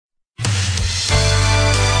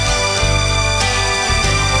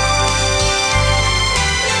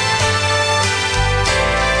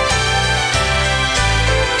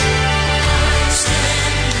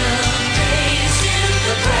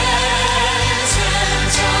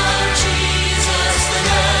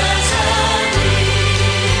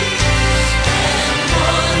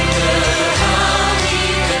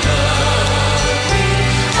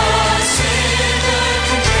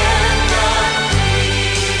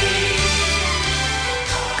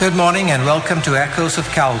Good morning and welcome to Echoes of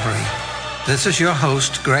Calvary. This is your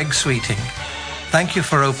host, Greg Sweeting. Thank you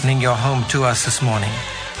for opening your home to us this morning.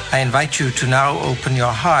 I invite you to now open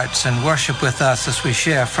your hearts and worship with us as we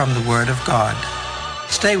share from the Word of God.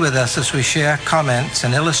 Stay with us as we share comments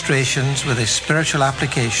and illustrations with a spiritual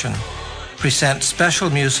application, present special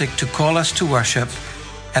music to call us to worship,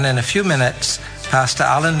 and in a few minutes, Pastor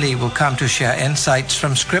Alan Lee will come to share insights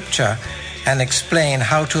from Scripture and explain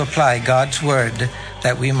how to apply God's Word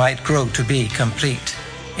that we might grow to be complete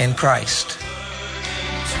in Christ.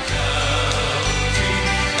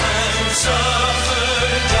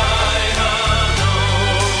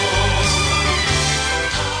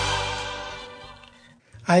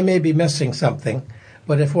 I may be missing something,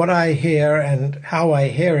 but if what I hear and how I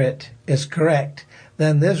hear it is correct,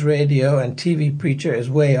 then this radio and TV preacher is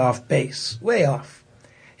way off base, way off.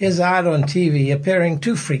 His ad on TV, appearing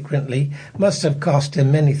too frequently, must have cost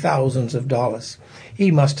him many thousands of dollars. He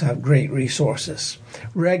must have great resources.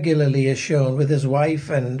 Regularly is shown with his wife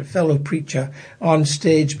and fellow preacher on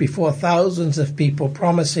stage before thousands of people,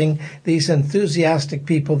 promising these enthusiastic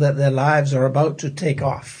people that their lives are about to take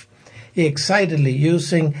off. He excitedly,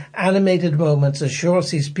 using animated moments, assures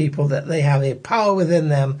these people that they have a power within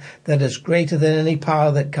them that is greater than any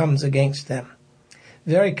power that comes against them.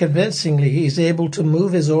 Very convincingly, he is able to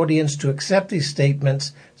move his audience to accept these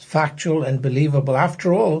statements as factual and believable.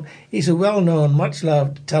 After all, he's a well-known,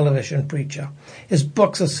 much-loved television preacher. His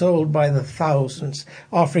books are sold by the thousands,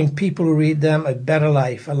 offering people who read them a better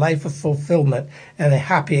life, a life of fulfillment, and a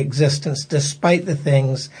happy existence, despite the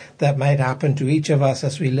things that might happen to each of us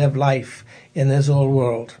as we live life in this old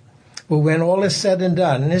world. But when all is said and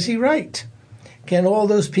done, and is he right? Can all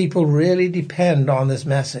those people really depend on this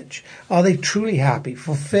message? Are they truly happy,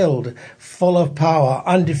 fulfilled, full of power,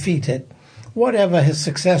 undefeated? Whatever his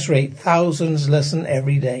success rate, thousands listen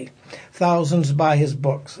every day. Thousands buy his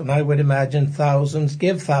books, and I would imagine thousands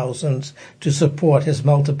give thousands to support his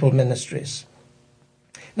multiple ministries.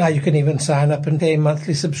 Now you can even sign up and pay a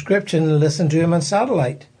monthly subscription and listen to him on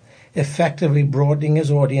satellite, effectively broadening his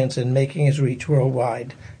audience and making his reach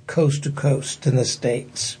worldwide, coast to coast in the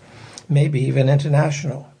States. Maybe even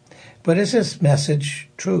international. But is this message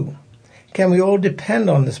true? Can we all depend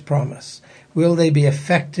on this promise? Will they be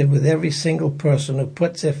effective with every single person who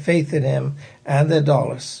puts their faith in him and their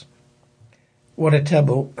dollars? What a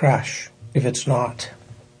terrible crash if it's not.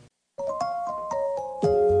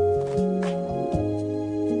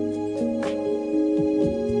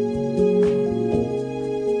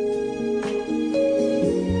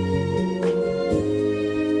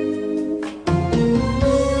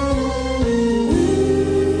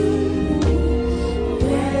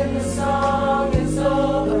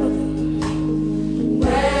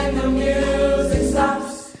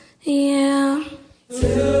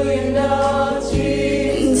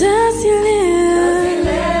 Does he live?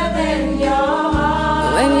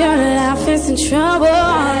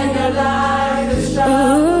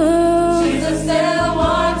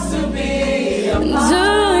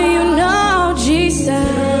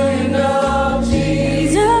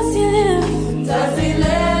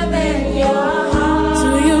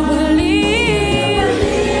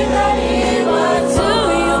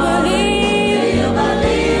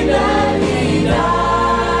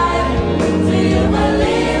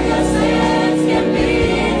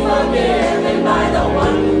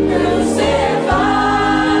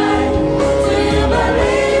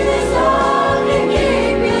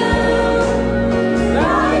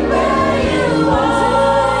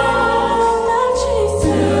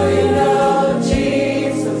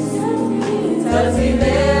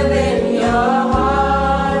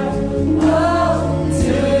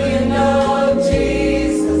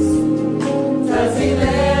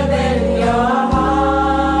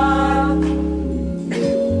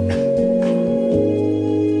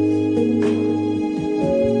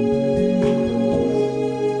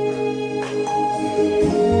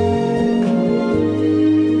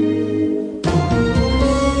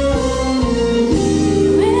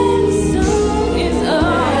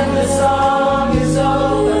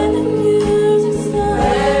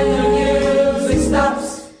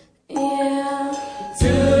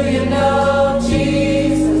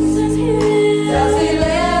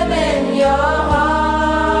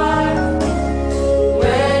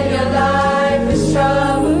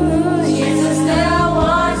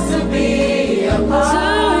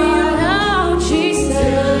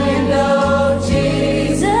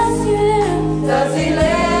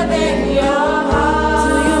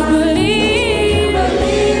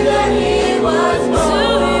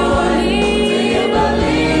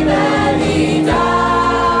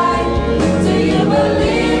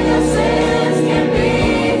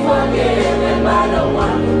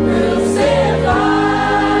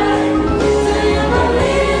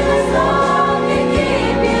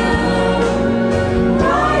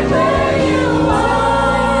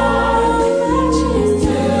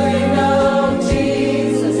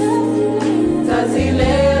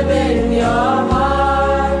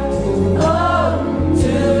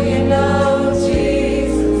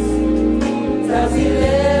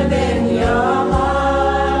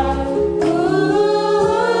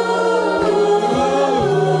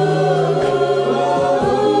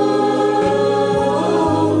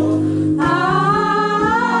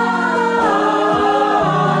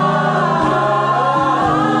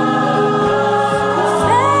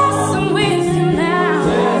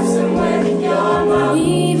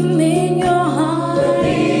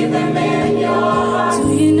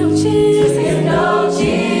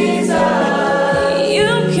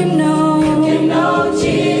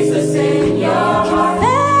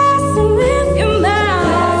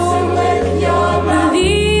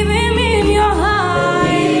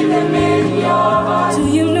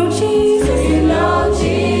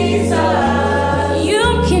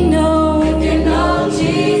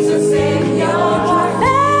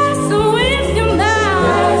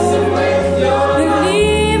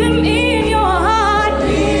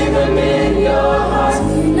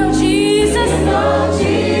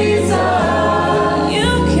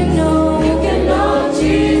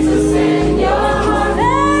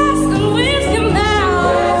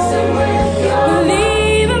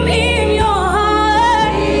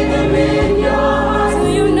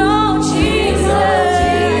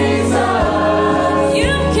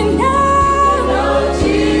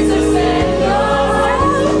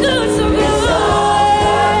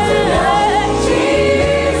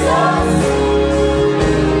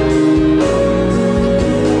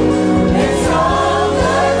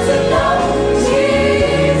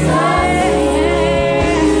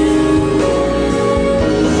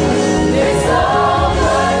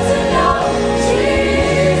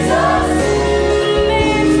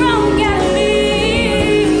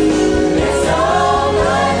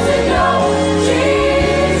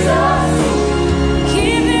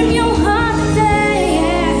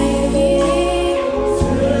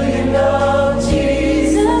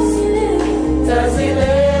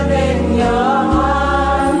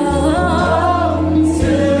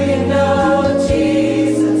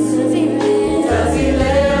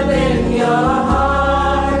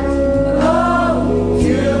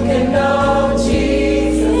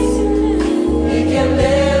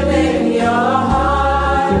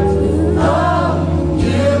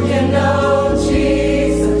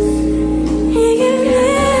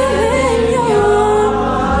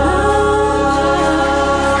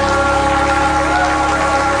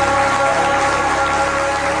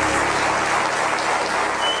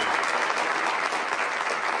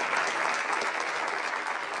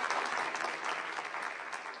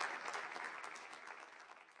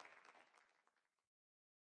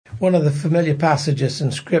 One of the familiar passages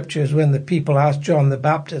in Scripture is when the people asked John the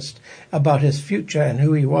Baptist about his future and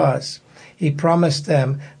who he was. He promised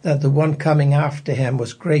them that the one coming after him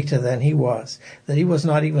was greater than he was, that he was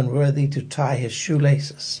not even worthy to tie his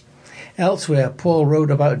shoelaces. Elsewhere, Paul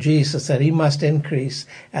wrote about Jesus that he must increase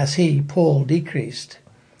as he, Paul, decreased.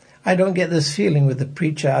 I don't get this feeling with the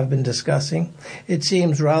preacher I've been discussing. It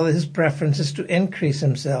seems rather his preference is to increase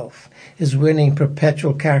himself. His winning,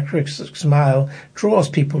 perpetual, characteristic smile draws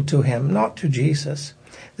people to him, not to Jesus.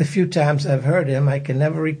 The few times I've heard him, I can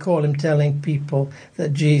never recall him telling people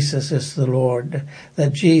that Jesus is the Lord,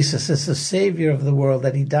 that Jesus is the Savior of the world,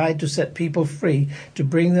 that he died to set people free, to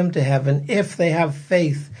bring them to heaven if they have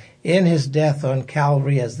faith in his death on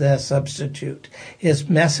Calvary as their substitute. His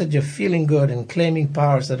message of feeling good and claiming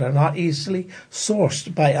powers that are not easily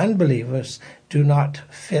sourced by unbelievers do not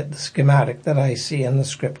fit the schematic that I see in the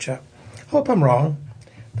Scripture. Hope I'm wrong,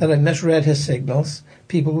 that I misread his signals.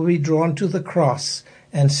 People will be drawn to the cross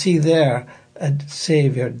and see there a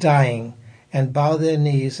Savior dying and bow their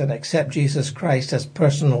knees and accept Jesus Christ as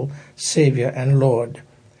personal Savior and Lord,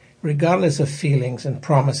 regardless of feelings and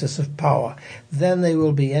promises of power. Then they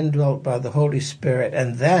will be indwelt by the Holy Spirit,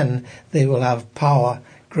 and then they will have power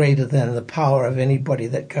greater than the power of anybody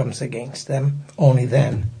that comes against them. Only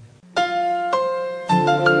then.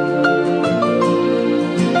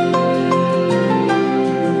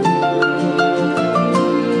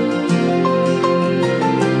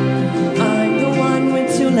 I'm the one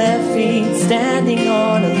with two left feet, standing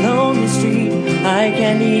on a lonely street. I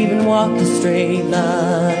can't even walk a straight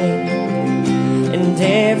line. And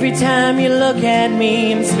every time you look at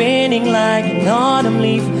me, I'm spinning like an autumn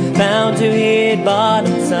leaf, bound to hit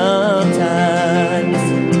bottom sometimes.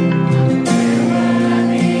 Where would I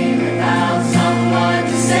be without someone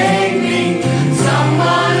to save me?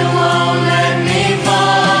 Someone who won't let me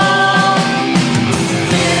fall.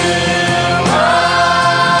 You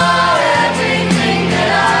are everything that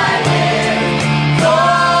I live for,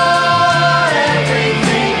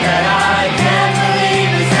 everything that I can't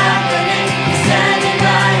believe is happening. You're standing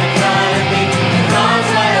right in front of me, with arms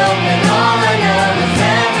wide open. All I know is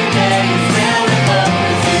every day is filled with hope.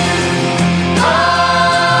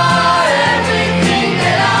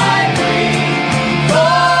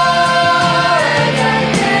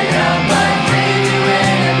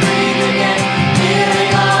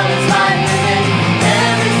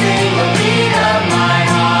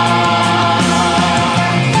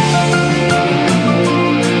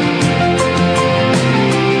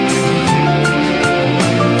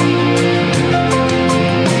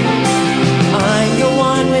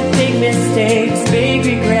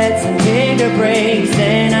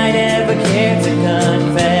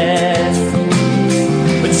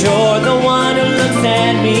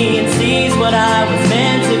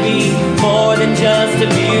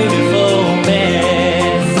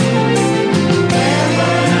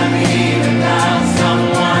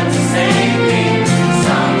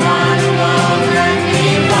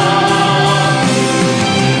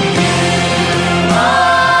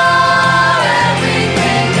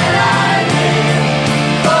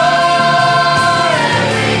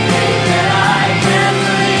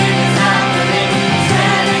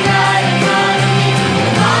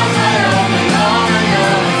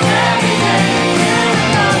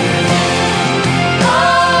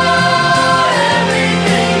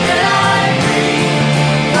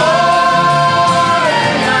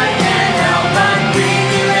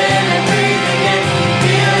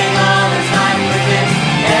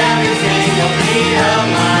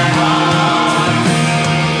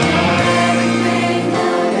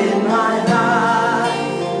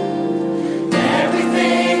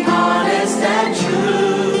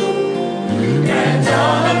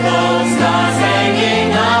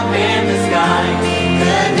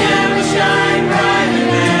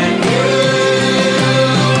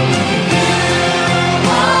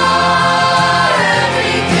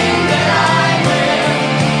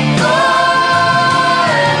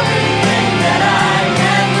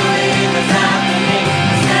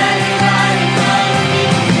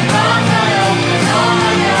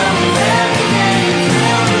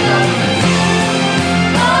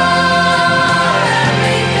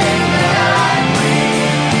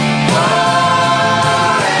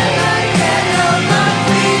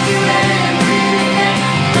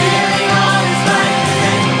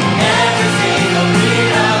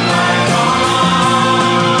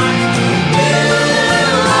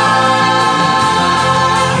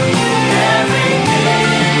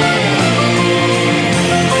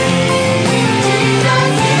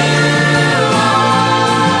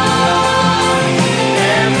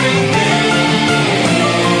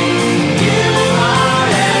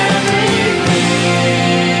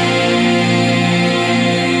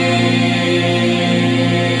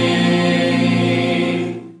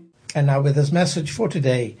 now with his message for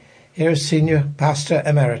today. Here is Senior Pastor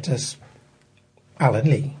Emeritus Alan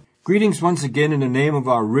Lee. Greetings once again in the name of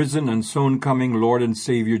our risen and soon-coming Lord and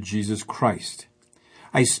Savior Jesus Christ.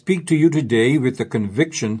 I speak to you today with the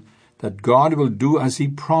conviction that God will do as He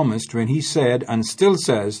promised when He said and still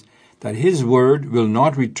says that His word will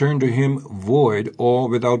not return to Him void or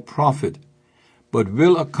without profit, but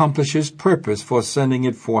will accomplish His purpose for sending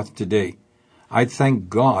it forth today. I thank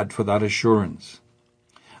God for that assurance.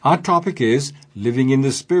 Our topic is living in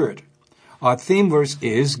the Spirit. Our theme verse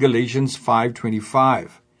is Galatians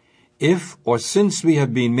 5:25. If or since we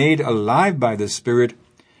have been made alive by the Spirit,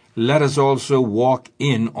 let us also walk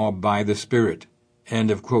in or by the Spirit. End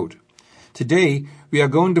of quote. Today, we are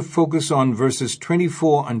going to focus on verses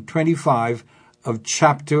 24 and 25 of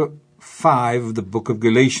chapter 5 of the book of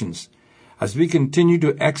Galatians, as we continue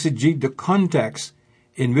to exegete the context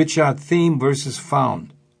in which our theme verse is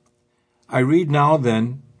found. I read now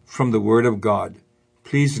then from the Word of God.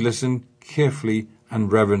 Please listen carefully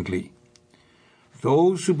and reverently.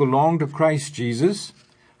 Those who belong to Christ Jesus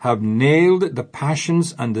have nailed the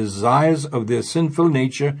passions and desires of their sinful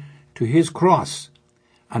nature to His cross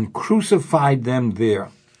and crucified them there.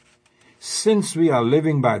 Since we are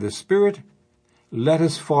living by the Spirit, let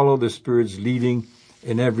us follow the Spirit's leading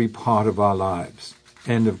in every part of our lives.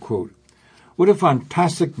 End of quote. What a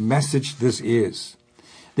fantastic message this is.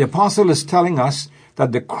 The apostle is telling us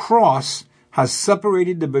that the cross has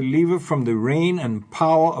separated the believer from the reign and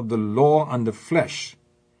power of the law and the flesh,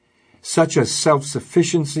 such as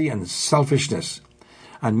self-sufficiency and selfishness,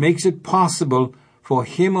 and makes it possible for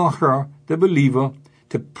him or her, the believer,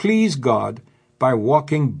 to please God by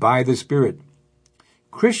walking by the Spirit.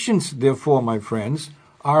 Christians, therefore, my friends,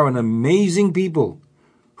 are an amazing people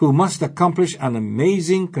who must accomplish an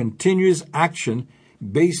amazing continuous action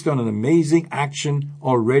based on an amazing action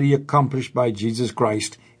already accomplished by Jesus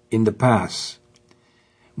Christ in the past.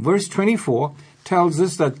 Verse 24 tells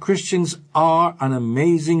us that Christians are an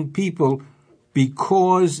amazing people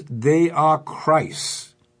because they are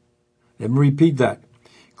Christ. Let me repeat that.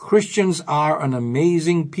 Christians are an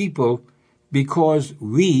amazing people because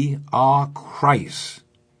we are Christ.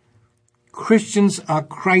 Christians are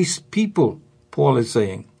Christ's people, Paul is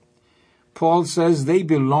saying. Paul says they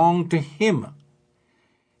belong to Him.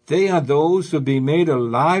 They are those who have been made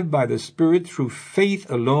alive by the Spirit through faith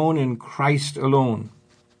alone in Christ alone.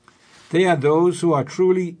 They are those who are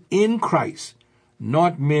truly in Christ,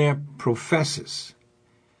 not mere professors.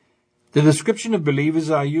 The description of believers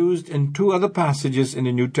are used in two other passages in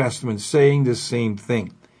the New Testament saying the same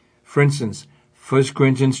thing. For instance, 1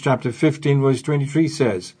 Corinthians chapter 15 verse 23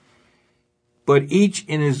 says, "But each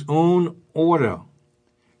in his own order,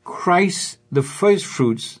 Christ the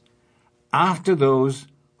firstfruits, after those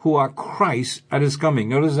who are Christ at His coming."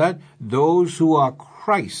 Notice that? Those who are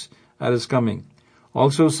Christ at His coming.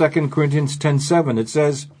 Also 2 Corinthians 10:7, it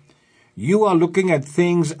says, "You are looking at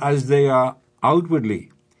things as they are outwardly.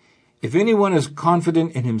 If anyone is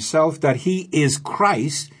confident in himself that he is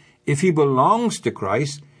Christ, if he belongs to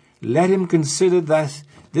Christ, let him consider that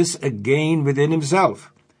this again within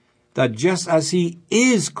himself, that just as He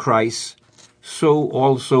is Christ, so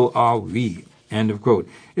also are we." End of quote.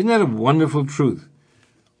 Isn't that a wonderful truth?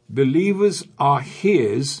 Believers are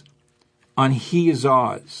His and He is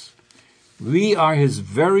ours. We are His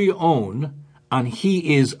very own and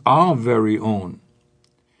He is our very own.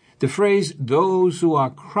 The phrase, "those who are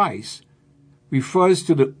Christ," refers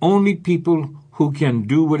to the only people who can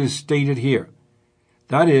do what is stated here.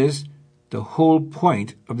 That is the whole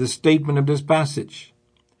point of the statement of this passage.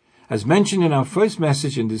 As mentioned in our first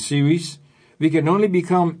message in this series, we can only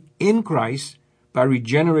become in Christ by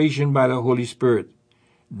regeneration by the Holy Spirit.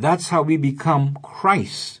 That's how we become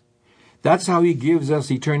Christ. That's how He gives us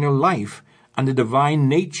eternal life and the divine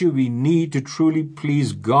nature we need to truly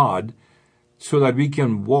please God so that we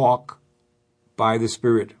can walk by the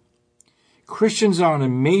Spirit. Christians are an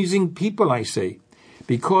amazing people, I say,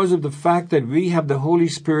 because of the fact that we have the Holy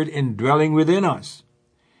Spirit indwelling within us.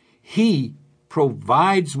 He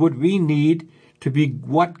provides what we need to be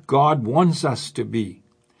what God wants us to be.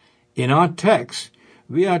 In our text,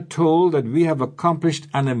 we are told that we have accomplished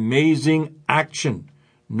an amazing action.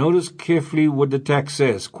 Notice carefully what the text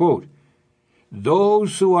says, quote,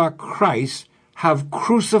 "Those who are Christ have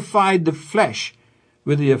crucified the flesh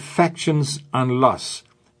with the affections and lusts."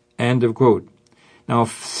 End of quote. Now,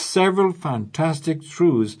 several fantastic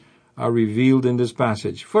truths are revealed in this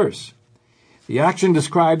passage. First, the action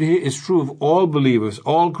described here is true of all believers,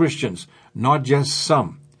 all Christians, not just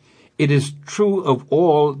some. It is true of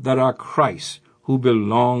all that are Christ, who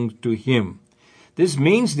belong to Him. This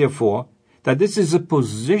means, therefore, that this is a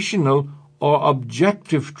positional or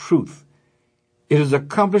objective truth. It is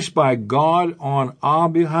accomplished by God on our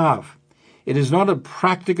behalf. It is not a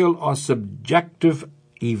practical or subjective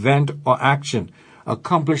event or action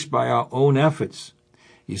accomplished by our own efforts.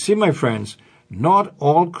 You see, my friends, not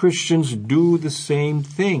all Christians do the same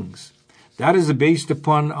things. That is based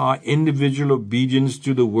upon our individual obedience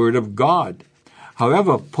to the Word of God.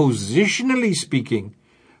 However, positionally speaking,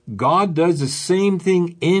 God does the same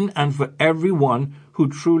thing in and for everyone who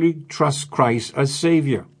truly trusts Christ as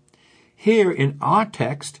Savior. Here in our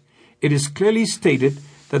text, it is clearly stated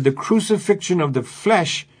that the crucifixion of the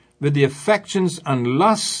flesh with the affections and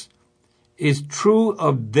lusts is true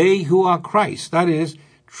of they who are Christ. That is,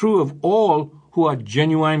 true of all who are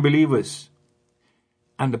genuine believers.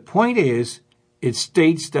 And the point is, it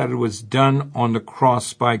states that it was done on the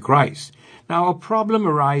cross by Christ. Now, a problem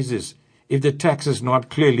arises if the text is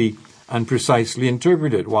not clearly and precisely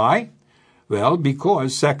interpreted. Why? Well,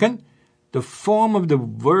 because, second, the form of the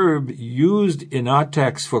verb used in our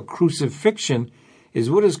text for crucifixion is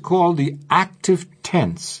what is called the active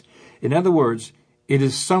tense. In other words, it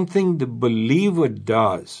is something the believer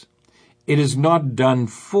does. It is not done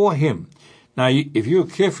for him. Now, if you're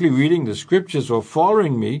carefully reading the scriptures or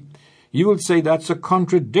following me, you will say that's a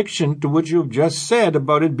contradiction to what you've just said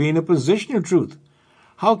about it being a positional truth.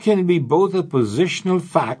 How can it be both a positional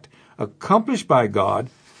fact accomplished by God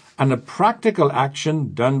and a practical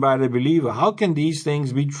action done by the believer? How can these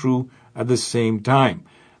things be true at the same time?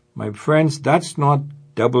 My friends, that's not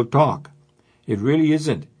double talk. It really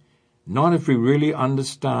isn't. Not if we really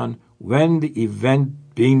understand when the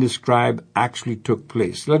event being described actually took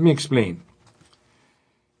place. Let me explain.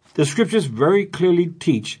 The scriptures very clearly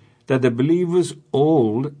teach that the believer's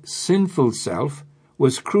old sinful self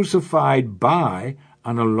was crucified by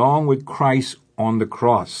and along with Christ on the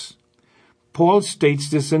cross. Paul states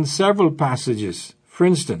this in several passages. For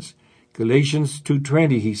instance, Galatians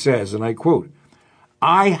 2:20, he says, and I quote,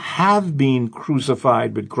 "I have been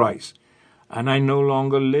crucified with Christ, and I no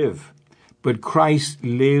longer live, but Christ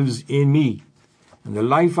lives in me. And the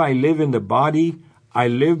life I live in the body, I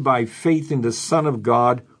live by faith in the Son of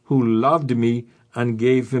God, who loved me and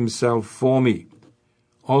gave himself for me."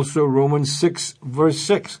 Also Romans 6, verse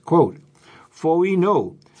 6, quote, "For we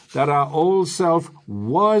know that our old self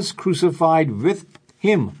was crucified with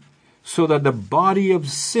him, so that the body of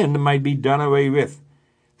sin might be done away with,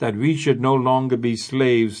 that we should no longer be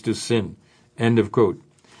slaves to sin." End of quote.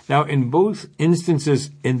 Now, in both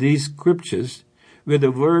instances in these scriptures, where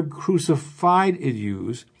the verb crucified is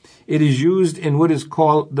used, it is used in what is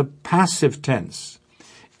called the passive tense,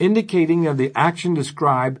 indicating that the action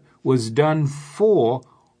described was done for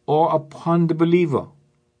or upon the believer.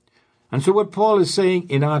 And so what Paul is saying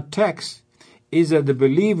in our text is that the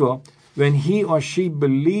believer, when he or she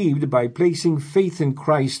believed by placing faith in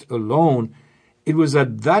Christ alone, it was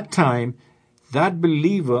at that time that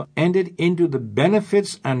believer entered into the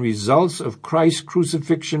benefits and results of Christ's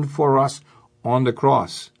crucifixion for us on the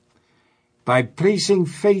cross. By placing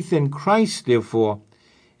faith in Christ, therefore,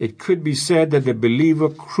 it could be said that the believer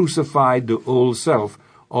crucified the old self,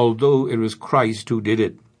 although it was Christ who did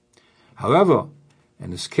it. However,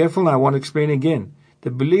 and it's careful, I want to explain again, the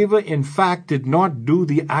believer in fact did not do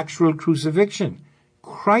the actual crucifixion.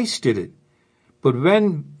 Christ did it. But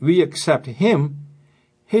when we accept him,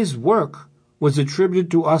 his work was attributed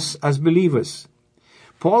to us as believers.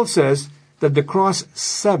 Paul says that the cross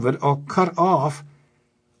severed or cut off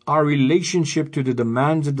our relationship to the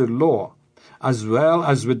demands of the law, as well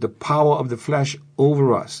as with the power of the flesh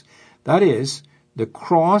over us. That is, the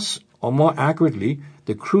cross, or more accurately,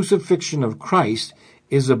 the crucifixion of Christ,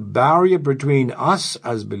 is a barrier between us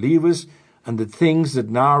as believers and the things that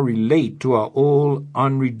now relate to our old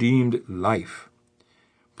unredeemed life.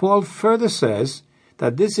 Paul further says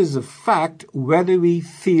that this is a fact whether we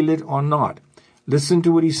feel it or not. Listen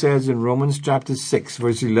to what he says in Romans chapter 6,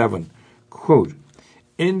 verse 11. Quote,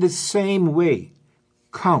 "In the same way,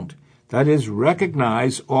 count," that is,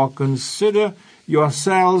 recognize or consider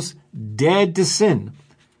yourselves dead to sin,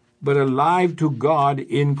 but alive to God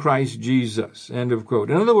in Christ Jesus. End of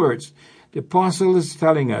quote. In other words, the apostle is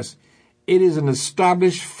telling us it is an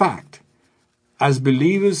established fact. As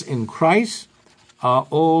believers in Christ, our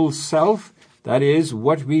old self, that is,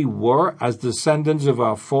 what we were as descendants of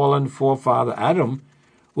our fallen forefather Adam,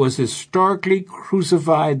 was historically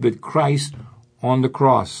crucified with Christ on the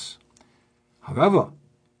cross. However,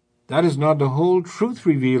 that is not the whole truth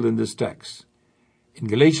revealed in this text. In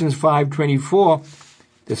Galatians 5:24,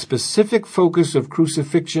 the specific focus of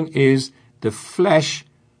crucifixion is the flesh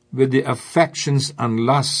with the affections and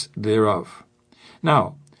lusts thereof.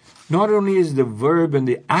 Now, not only is the verb in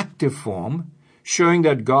the active form, showing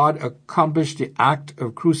that God accomplished the act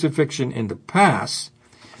of crucifixion in the past,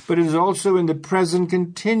 but it is also in the present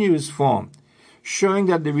continuous form, showing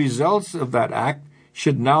that the results of that act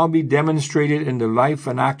should now be demonstrated in the life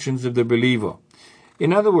and actions of the believer.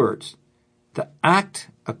 In other words, the act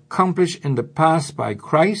accomplished in the past by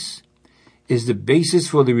Christ is the basis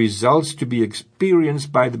for the results to be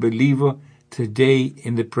experienced by the believer today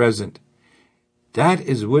in the present. That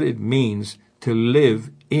is what it means to live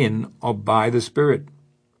in or by the Spirit.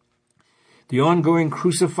 The ongoing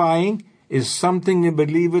crucifying is something the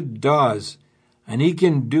believer does, and he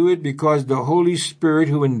can do it because the Holy Spirit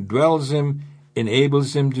who indwells him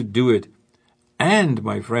enables him to do it. And,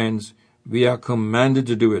 my friends, we are commanded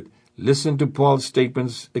to do it. Listen to Paul's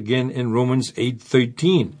statements again in Romans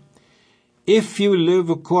 8:13. If you live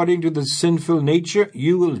according to the sinful nature,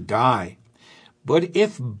 you will die. But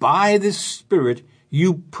if by the Spirit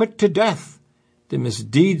you put to death the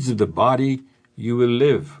misdeeds of the body, you will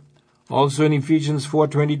live. Also in Ephesians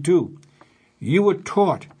 4:22, you were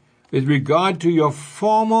taught with regard to your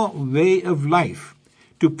former way of life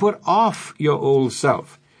to put off your old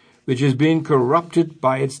self, which is being corrupted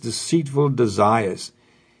by its deceitful desires,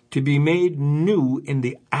 to be made new in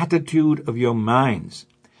the attitude of your minds,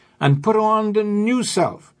 and put on the new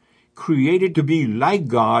self, created to be like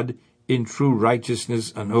God in true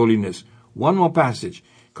righteousness and holiness. One more passage,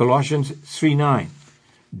 Colossians 3:9.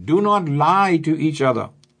 Do not lie to each other.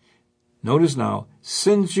 Notice now,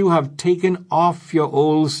 since you have taken off your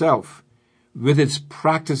old self with its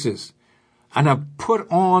practices and have put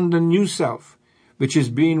on the new self, which is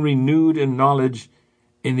being renewed in knowledge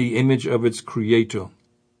in the image of its creator.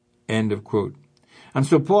 End of quote. And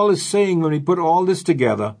so Paul is saying, when we put all this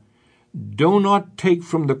together, do not take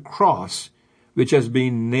from the cross which has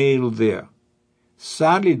been nailed there.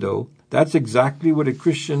 Sadly, though, that's exactly what a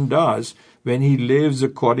Christian does when he lives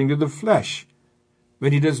according to the flesh,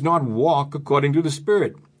 when he does not walk according to the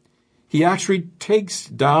Spirit. He actually takes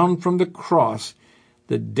down from the cross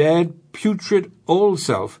the dead, putrid old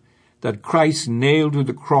self that Christ nailed to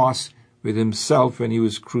the cross with himself when he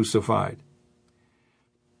was crucified.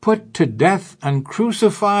 Put to death and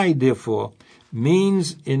crucified, therefore,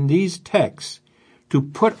 means in these texts to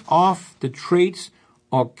put off the traits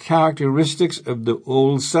or characteristics of the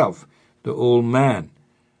old self, the old man,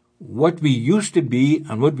 what we used to be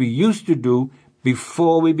and what we used to do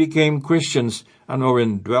before we became Christians and were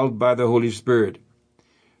indwelt by the Holy Spirit.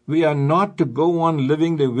 We are not to go on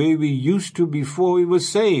living the way we used to before we were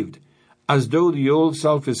saved, as though the old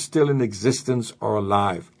self is still in existence or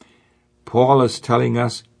alive. Paul is telling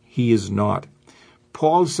us he is not.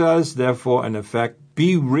 Paul says, therefore, in effect,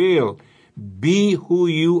 be real, be who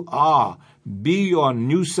you are, be your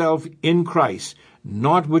new self in Christ,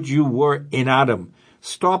 not what you were in Adam.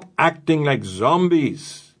 Stop acting like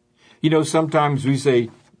zombies. You know, sometimes we say,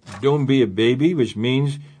 don't be a baby, which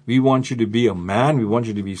means we want you to be a man, we want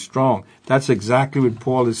you to be strong. That's exactly what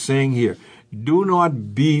Paul is saying here. Do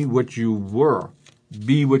not be what you were,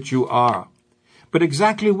 be what you are. But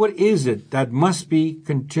exactly what is it that must be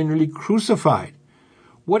continually crucified?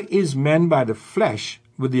 What is meant by the flesh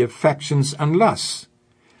with the affections and lusts?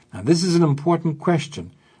 Now, this is an important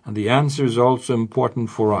question, and the answer is also important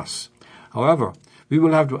for us. However, we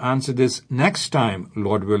will have to answer this next time,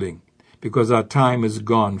 Lord willing, because our time is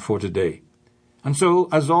gone for today. And so,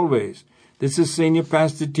 as always, this is Senior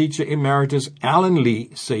Pastor Teacher Emeritus Alan Lee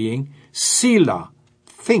saying, Selah,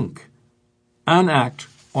 think, and act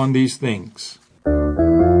on these things.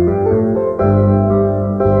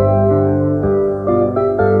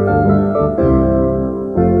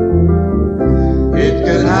 It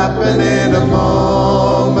could happen in a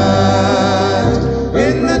moment,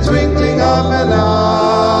 in the twinkling of an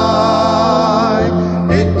eye.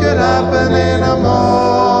 It could happen in a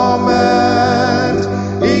moment.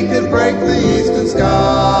 He could break the eastern sky.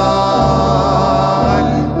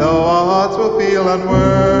 Though our hearts will feel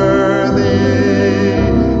unworthy,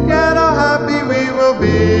 yet how happy we will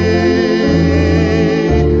be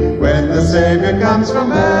when the Savior comes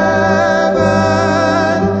from heaven,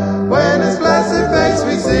 when His blessed face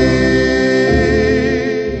we see.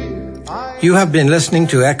 You have been listening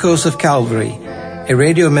to Echoes of Calvary, a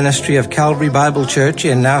radio ministry of Calvary Bible Church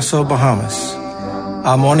in Nassau, Bahamas.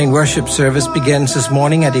 Our morning worship service begins this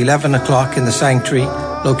morning at 11 o'clock in the sanctuary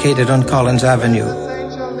located on Collins Avenue.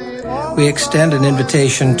 We extend an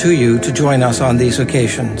invitation to you to join us on these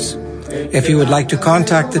occasions. If you would like to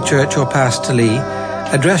contact the church or Pastor Lee,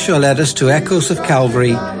 address your letters to Echoes of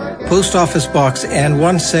Calvary, Post Office Box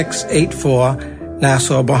N1684,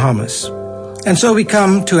 Nassau, Bahamas. And so we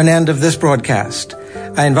come to an end of this broadcast.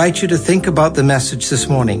 I invite you to think about the message this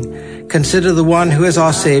morning. Consider the one who is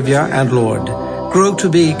our Savior and Lord. Grow to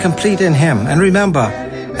be complete in him. And remember,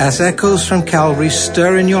 as echoes from Calvary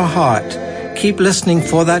stir in your heart, keep listening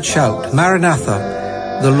for that shout,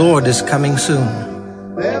 Maranatha, the Lord is coming soon.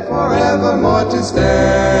 There forevermore to stay.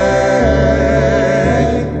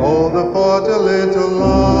 Hold the fort a little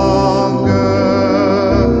longer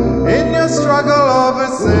in your struggle over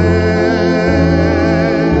sin.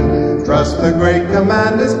 Trust the great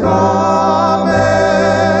commander's promise.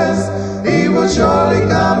 He will surely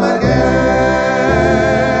come again.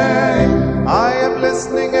 I am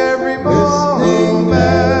listening every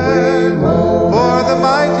moment for the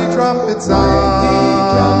mighty trumpet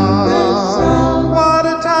sound. What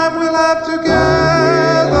a time we'll have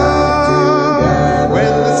together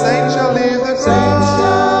when the saints shall leave the ground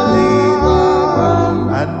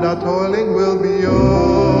and our toiling will be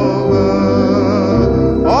over.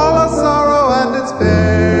 All our sorrow and its pain,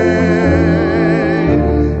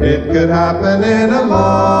 it could happen in a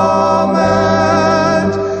moment.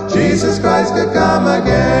 Jesus Christ could come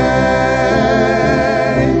again.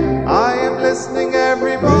 I am listening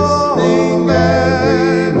every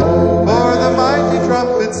moment for the mighty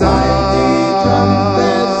trumpet sound.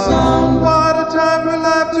 What a time we'll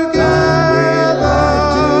have together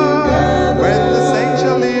when the saints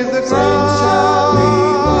shall leave the ground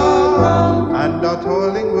and our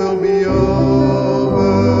toiling will be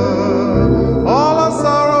over. All our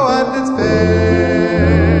sorrow and its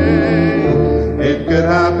pain, it could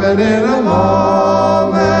happen in a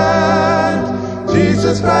moment.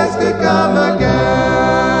 Jesus Christ could come again.